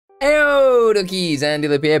Hello duckies,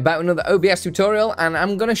 Andilippi here, back with another OBS tutorial, and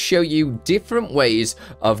I'm going to show you different ways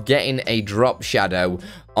of getting a drop shadow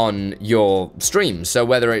on your stream. So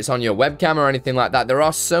whether it's on your webcam or anything like that, there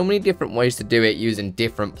are so many different ways to do it using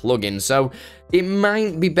different plugins. So it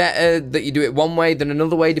might be better that you do it one way than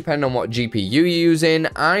another way, depending on what GPU you're using.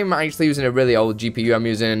 I'm actually using a really old GPU. I'm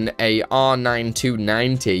using a R9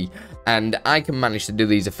 290. And I can manage to do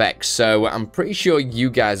these effects, so I'm pretty sure you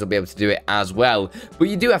guys will be able to do it as well. But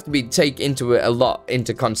you do have to take a lot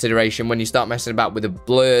into consideration when you start messing about with the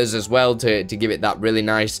blurs as well to give it that really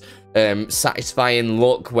nice satisfying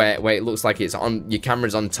look where it looks like it's on your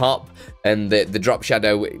camera's on top, and the drop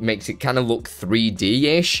shadow makes it kind of look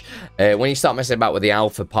 3D-ish. When you start messing about with the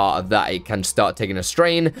alpha part of that, it can start taking a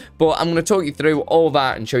strain. But I'm going to talk you through all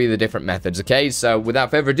that and show you the different methods, okay? So without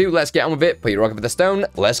further ado, let's get on with it. Put your rock over the stone.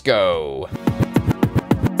 Let's go.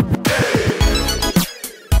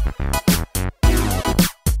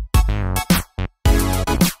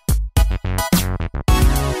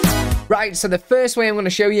 Right, so the first way I'm going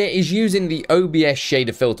to show you is using the OBS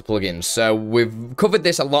shader filter plugin. So we've covered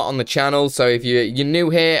this a lot on the channel, so if you're new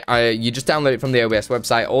here, you just download it from the OBS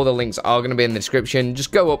website. All the links are going to be in the description.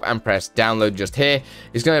 Just go up and press download just here.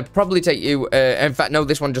 It's going to probably take you, in fact, no,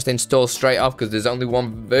 this one just installs straight off because there's only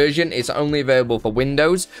one version. It's only available for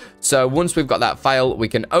Windows. So once we've got that file, we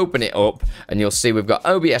can open it up, and you'll see we've got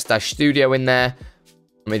OBS-Studio in there.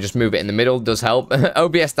 Let me just move it in the middle, does help.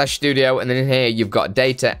 OBS-Studio, and then in here you've got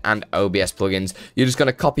data and OBS plugins. You're just going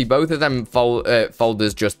to copy both of them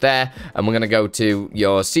folders just there, and we're going to go to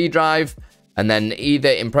your C drive, and then either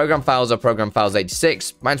in program files or program files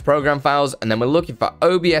 86. Mine's program files, and then we're looking for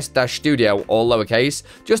OBS-Studio, all lowercase,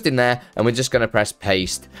 just in there, and we're just going to press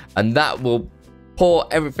paste, and that will pour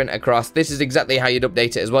everything across. This is exactly how you'd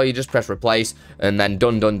update it as well. You just press replace and then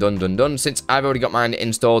done. Since I've already got mine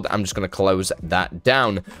installed, I'm just going to close that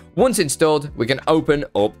down. Once installed, we can open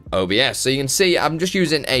up OBS. So you can see I'm just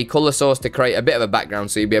using a color source to create a bit of a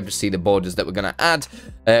background so you'll be able to see the borders that we're going to add.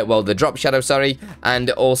 Well, the drop shadow, sorry,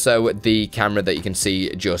 and also the camera that you can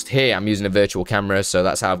see just here. I'm using a virtual camera, so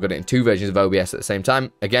that's how I've got it in two versions of OBS at the same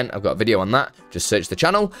time. Again, I've got a video on that. Just search the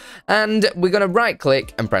channel, and we're going to right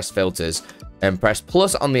click and press filters. And press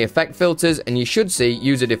plus on the effect filters, and you should see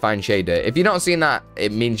user defined shader. If you're not seeing that,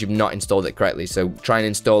 it means you've not installed it correctly, so try and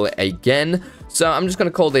install it again. So I'm just going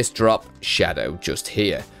to call this drop shadow just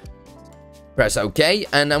here. Press OK,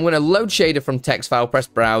 and I'm going to load shader from text file, press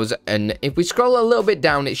browse, and if we scroll a little bit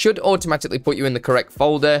down, it should automatically put you in the correct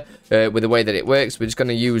folder with the way that it works. We're just going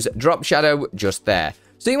to use drop shadow just there.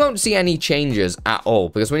 So you won't see any changes at all,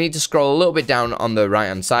 because we need to scroll a little bit down on the right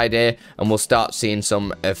hand side here, and we'll start seeing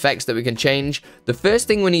some effects that we can change. The first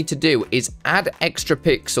thing we need to do is add extra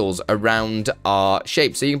pixels around our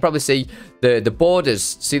shape. So you can probably see the borders.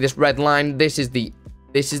 See this red line? This is the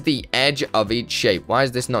edge of each shape. Why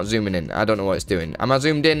is this not zooming in? I don't know what it's doing. Am I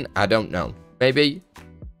zoomed in? I don't know. Maybe.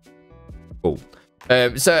 Cool.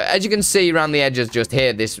 So as you can see around the edges just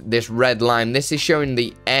here, this red line, this is showing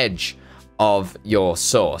the edge of your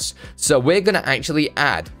source. So we're going to actually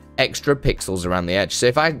add extra pixels around the edge. So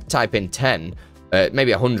if I type in 10, maybe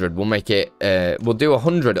 100, we'll make it, we'll do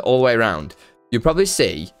 100 all the way around. You'll probably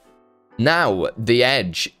see now the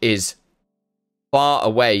edge is far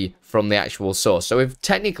away from the actual source. So we've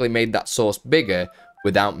technically made that source bigger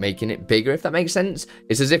without making it bigger, if that makes sense.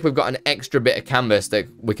 It's as if we've got an extra bit of canvas that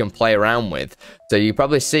we can play around with. So you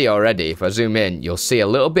probably see already, if I zoom in, you'll see a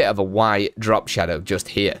little bit of a white drop shadow just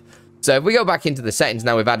here. So if we go back into the settings,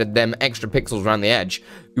 now we've added them extra pixels around the edge,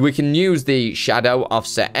 we can use the shadow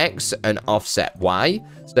offset X and offset Y.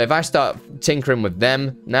 So if I start tinkering with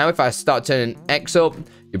them, now if I start turning X up,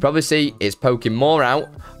 you probably see it's poking more out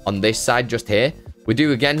on this side just here. We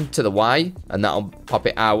do again to the Y, and that'll pop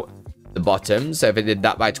it out the bottom. So if I did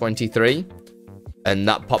that by 23, and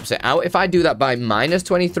that pops it out. If I do that by minus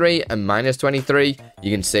 23 and minus 23,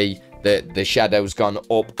 you can see the shadow's gone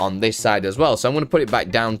up on this side as well. So I'm going to put it back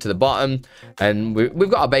down to the bottom, and we've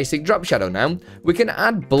got a basic drop shadow now. We can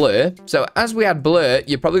add blur. So as we add blur,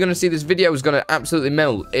 you're probably going to see this video is going to absolutely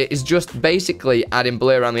melt. It is just basically adding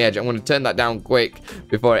blur around the edge. I'm going to turn that down quick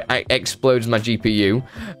before it explodes my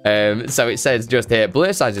GPU. So it says just here,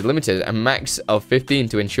 blur size is limited, a max of 15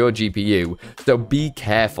 to ensure GPU. So be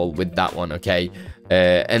careful with that one, okay?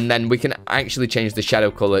 And then we can actually change the shadow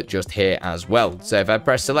color just here as well. So if I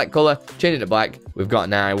press select color, change it to black, we've got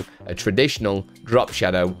now a traditional drop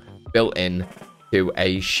shadow built in to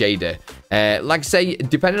a shader. Like I say,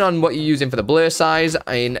 depending on what you're using for the blur size,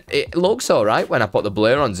 I mean, it looks alright when I put the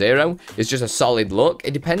blur on 0. It's just a solid look.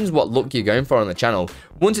 It depends what look you're going for on the channel.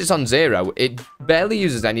 Once it's on 0, it barely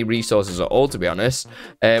uses any resources at all, to be honest.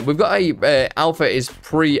 We've got a alpha is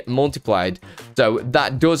pre-multiplied, so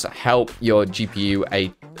that does help your GPU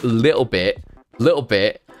a little bit,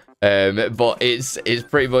 but it's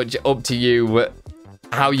pretty much up to you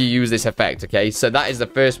how you use this effect, okay? So that is the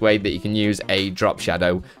first way that you can use a drop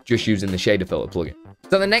shadow, just using the shader filter plugin.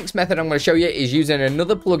 So the next method I'm going to show you is using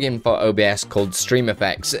another plugin for OBS called Stream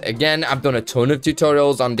Effects. Again, I've done a ton of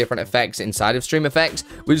tutorials on different effects inside of Stream Effects.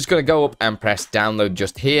 We're just going to go up and press download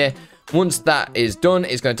just here. Once that is done,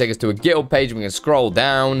 it's going to take us to a GitHub page. We can scroll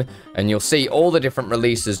down and you'll see all the different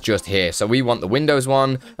releases just here. So we want the Windows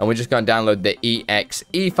one, and we're just going to download the exe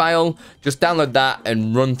file. Just download that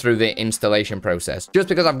and run through the installation process. Just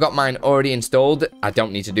because I've got mine already installed, I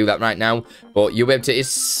don't need to do that right now, but you'll be able to,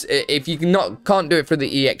 if you can't do it through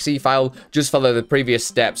the exe file, just follow the previous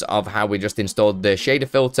steps of how we just installed the shader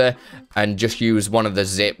filter and just use one of the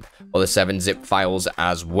zip or the 7-zip files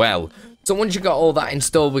as well. So once you've got all that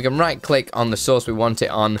installed, we can right click on the source we want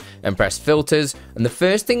it on and press filters. And the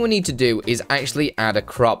first thing we need to do is actually add a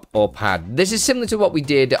crop or pad. This is similar to what we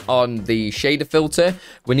did on the shader filter.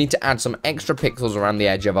 We need to add some extra pixels around the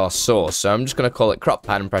edge of our source. So I'm just going to call it crop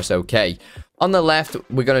pad and press OK. On the left,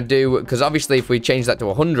 we're going to do, because obviously if we change that to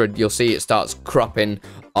 100, you'll see it starts cropping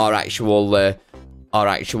our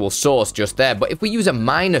actual source just there. But if we use a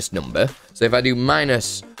minus number, so if I do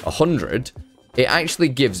minus 100, it actually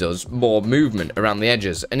gives us more movement around the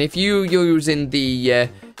edges. And if you're using the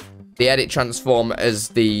edit transform as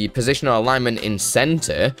the positional alignment in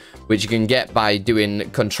center, which you can get by doing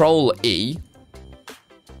Control E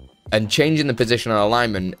and changing the positional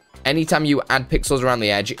alignment, anytime you add pixels around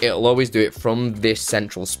the edge, it'll always do it from this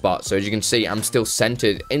central spot. So as you can see, I'm still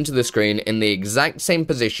centered into the screen in the exact same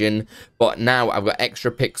position, but now I've got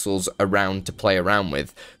extra pixels around to play around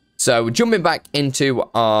with. So jumping back into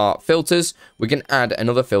our filters, we can add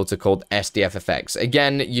another filter called SDF effects.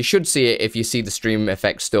 Again, you should see it if you see the stream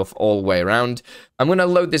effects stuff all the way around. I'm going to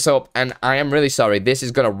load this up, and I am really sorry. This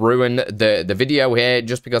is going to ruin the video here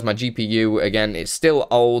just because my GPU, again, it's still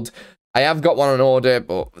old. I have got one on order,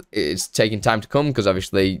 but it's taking time to come because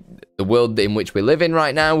obviously the world in which we live in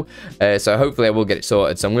right now. So hopefully I will get it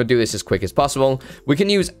sorted. So I'm going to do this as quick as possible. We can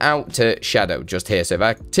use out to shadow just here. So if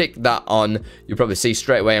I tick that on, you'll probably see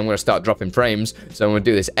straight away I'm going to start dropping frames. So I'm going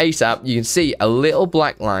to do this ASAP. You can see a little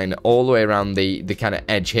black line all the way around the kind of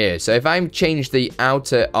edge here. So if I change the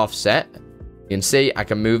outer offset, you can see I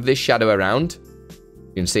can move this shadow around.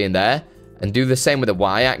 You can see in there. And do the same with the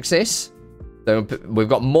Y-axis. So we've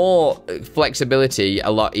got more flexibility,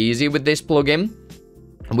 a lot easier with this plugin.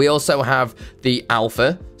 We also have the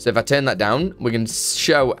alpha. So if I turn that down, we can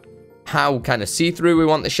show how kind of see-through we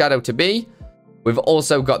want the shadow to be. We've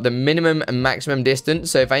also got the minimum and maximum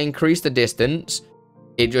distance. So if I increase the distance,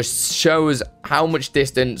 it just shows how much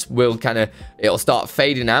distance it'll start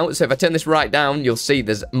fading out. So if I turn this right down, you'll see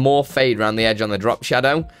there's more fade around the edge on the drop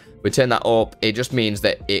shadow. We turn that up, it just means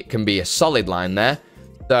that it can be a solid line there.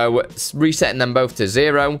 So resetting them both to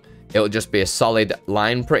 0, it'll just be a solid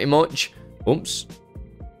line pretty much. Oops.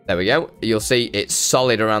 There we go. You'll see it's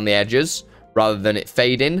solid around the edges rather than it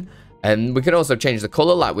fading. And we can also change the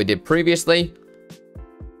color like we did previously.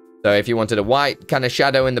 So if you wanted a white kind of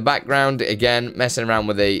shadow in the background, again, messing around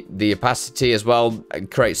with the opacity as well,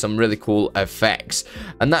 create some really cool effects.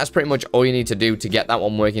 And that's pretty much all you need to do to get that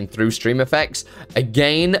one working through Stream Effects.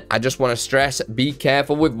 Again, I just want to stress, be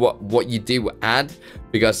careful with what you do add,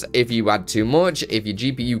 because if you add too much, if your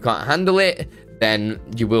GPU can't handle it, then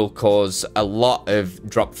you will cause a lot of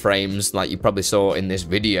drop frames like you probably saw in this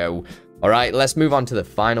video. All right, let's move on to the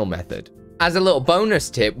final method. As a little bonus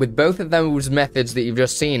tip, with both of those methods that you've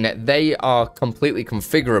just seen, they are completely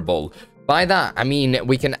configurable. By that, I mean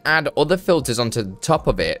we can add other filters onto the top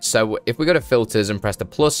of it. So if we go to filters and press the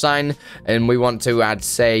plus sign, and we want to add,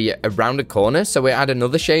 say, a rounded corner, so we add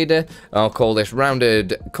another shader. I'll call this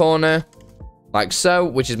rounded corner, like so,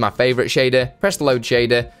 which is my favorite shader. Press the load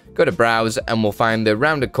shader, go to browse, and we'll find the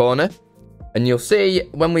rounded corner. And you'll see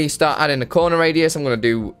when we start adding a corner radius, I'm going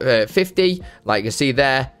to do 50, like you see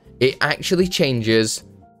there. It actually changes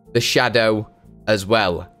the shadow as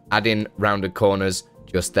well, adding rounded corners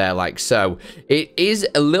just there like so. It is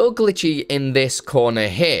a little glitchy in this corner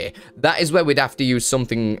here. That is where we'd have to use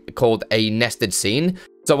something called a nested scene.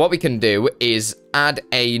 So what we can do is add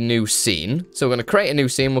a new scene. So we're going to create a new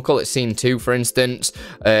scene. We'll call it scene 2, for instance.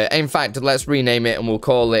 In fact, let's rename it and we'll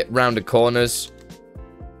call it rounded corners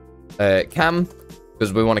cam.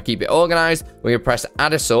 because we want to keep it organized. We're going to press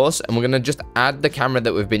add a source, and we're going to just add the camera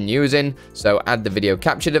that we've been using. So add the video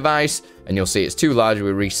capture device, and you'll see it's too large. We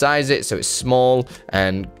resize it so it's small,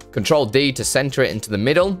 and Control D to center it into the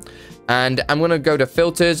middle. And I'm going to go to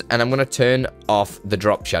filters, and I'm going to turn off the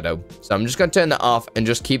drop shadow. So I'm just going to turn that off and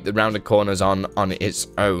just keep the rounded corners on its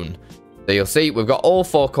own. So you'll see we've got all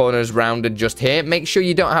 4 corners rounded just here. Make sure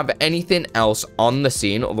you don't have anything else on the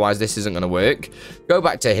scene, otherwise this isn't going to work. Go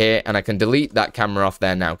back to here, and I can delete that camera off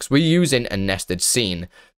there now because we're using a nested scene.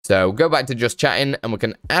 So go back to just chatting, and we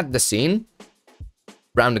can add the scene,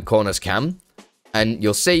 rounded corners cam, and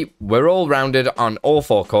you'll see we're all rounded on all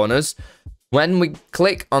 4 corners. When we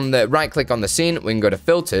click on the right click on the scene, we can go to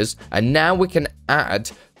filters, and now we can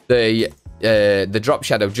add the drop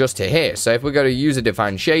shadow just to here. So if we go to user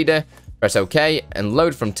defined shader, press OK, and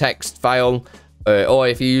load from text file, or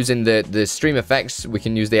if you're using the stream effects, we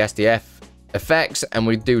can use the SDF effects, and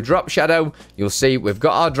we do drop shadow. You'll see we've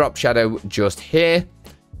got our drop shadow just here.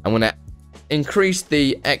 I'm going to increase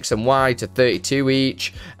the X and Y to 32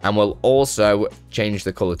 each, and we'll also change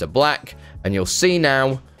the color to black, and you'll see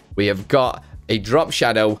now we have got a drop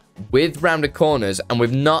shadow with rounded corners, and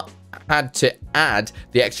we've not had to add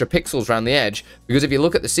the extra pixels around the edge, because if you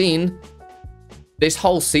look at the scene, this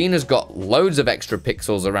whole scene has got loads of extra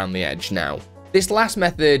pixels around the edge now. This last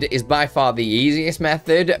method is by far the easiest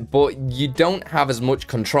method, but you don't have as much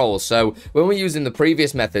control. So when we're using the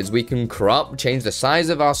previous methods, we can crop, change the size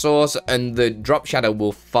of our source, and the drop shadow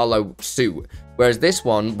will follow suit. Whereas this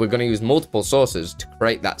one, we're going to use multiple sources to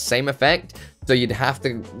create that same effect. So you'd have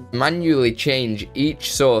to manually change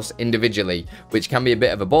each source individually, which can be a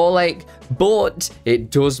bit of a ball ache, but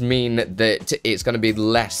it does mean that it's going to be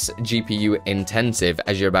less GPU intensive,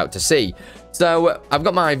 as you're about to see. So I've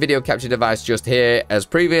got my video capture device just here as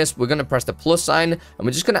previous. We're going to press the plus sign, and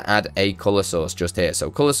we're just going to add a color source just here.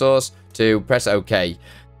 So color source to press OK.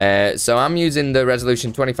 So I'm using the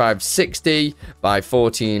resolution 2560 by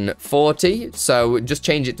 1440. So just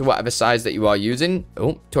change it to whatever size that you are using.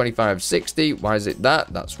 Oh, 2560. Why is it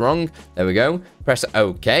that? That's wrong. There we go. Press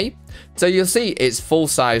OK. So you'll see it's full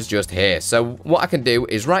size just here. So what I can do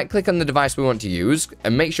is right click on the device we want to use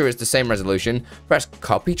and make sure it's the same resolution. Press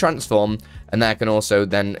copy transform. And then I can also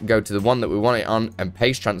then go to the one that we want it on and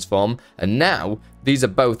paste transform. And now these are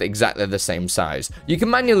both exactly the same size. You can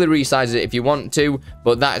manually resize it if you want to,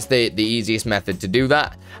 but that's the easiest method to do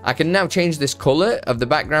that. I can now change this color of the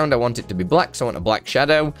background. I want it to be black, so I want a black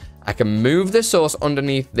shadow. I can move the source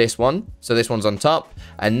underneath this one, so this one's on top.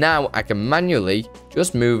 And now I can manually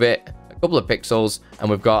just move it a couple of pixels, and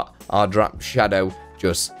we've got our drop shadow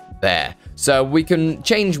just there. So we can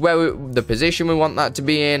change the position we want that to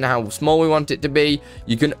be in, how small we want it to be.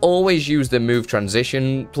 You can always use the move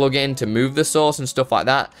transition plugin to move the source and stuff like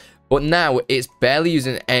that. But now it's barely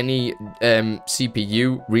using any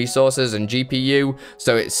CPU resources and GPU,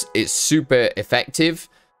 so it's super effective.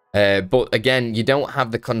 But again, you don't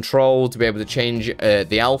have the control to be able to change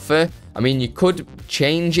the alpha. I mean, you could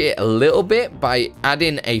change it a little bit by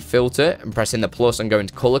adding a filter and pressing the plus and going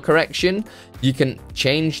to color correction. You can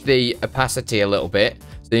change the opacity a little bit,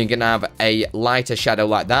 so you can have a lighter shadow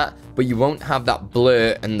like that, but you won't have that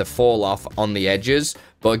blur and the fall off on the edges.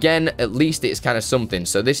 But again, at least it's kind of something.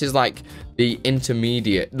 So this is like the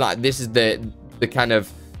intermediate, like this is the kind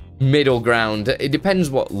of middle ground. It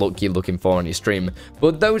depends what look you're looking for on your stream,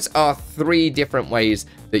 but those are 3 different ways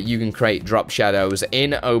that you can create drop shadows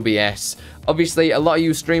in OBS. Obviously, a lot of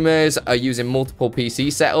you streamers are using multiple PC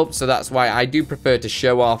setups, so that's why I do prefer to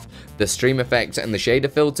show off the stream effects and the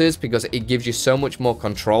shader filters, because it gives you so much more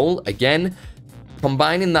control. Again,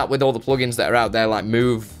 combining that with all the plugins that are out there, like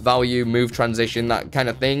move value, move transition, that kind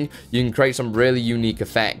of thing, you can create some really unique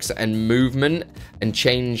effects and movement and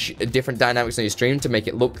change different dynamics on your stream to make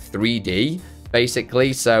it look 3D,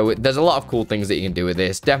 basically. So there's a lot of cool things that you can do with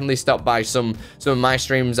this. Definitely stop by some of my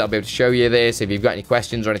streams. I'll be able to show you this. If you've got any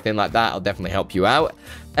questions or anything like that, I'll definitely help you out.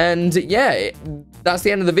 And yeah, that's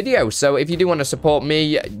the end of the video. So if you do want to support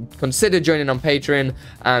me, consider joining on Patreon,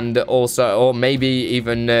 and also, or maybe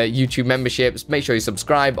even YouTube memberships. Make sure you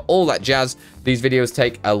subscribe, all that jazz. These videos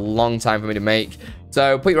take a long time for me to make.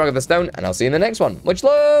 So put your rock on the stone, and I'll see you in the next one. Much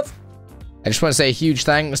love! I just want to say a huge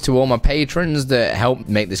thanks to all my patrons that help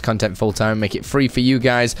make this content full-time, make it free for you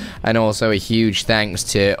guys, and also a huge thanks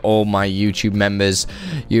to all my YouTube members.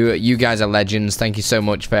 You guys are legends. Thank you so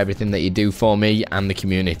much for everything that you do for me and the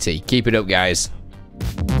community. Keep it up, guys.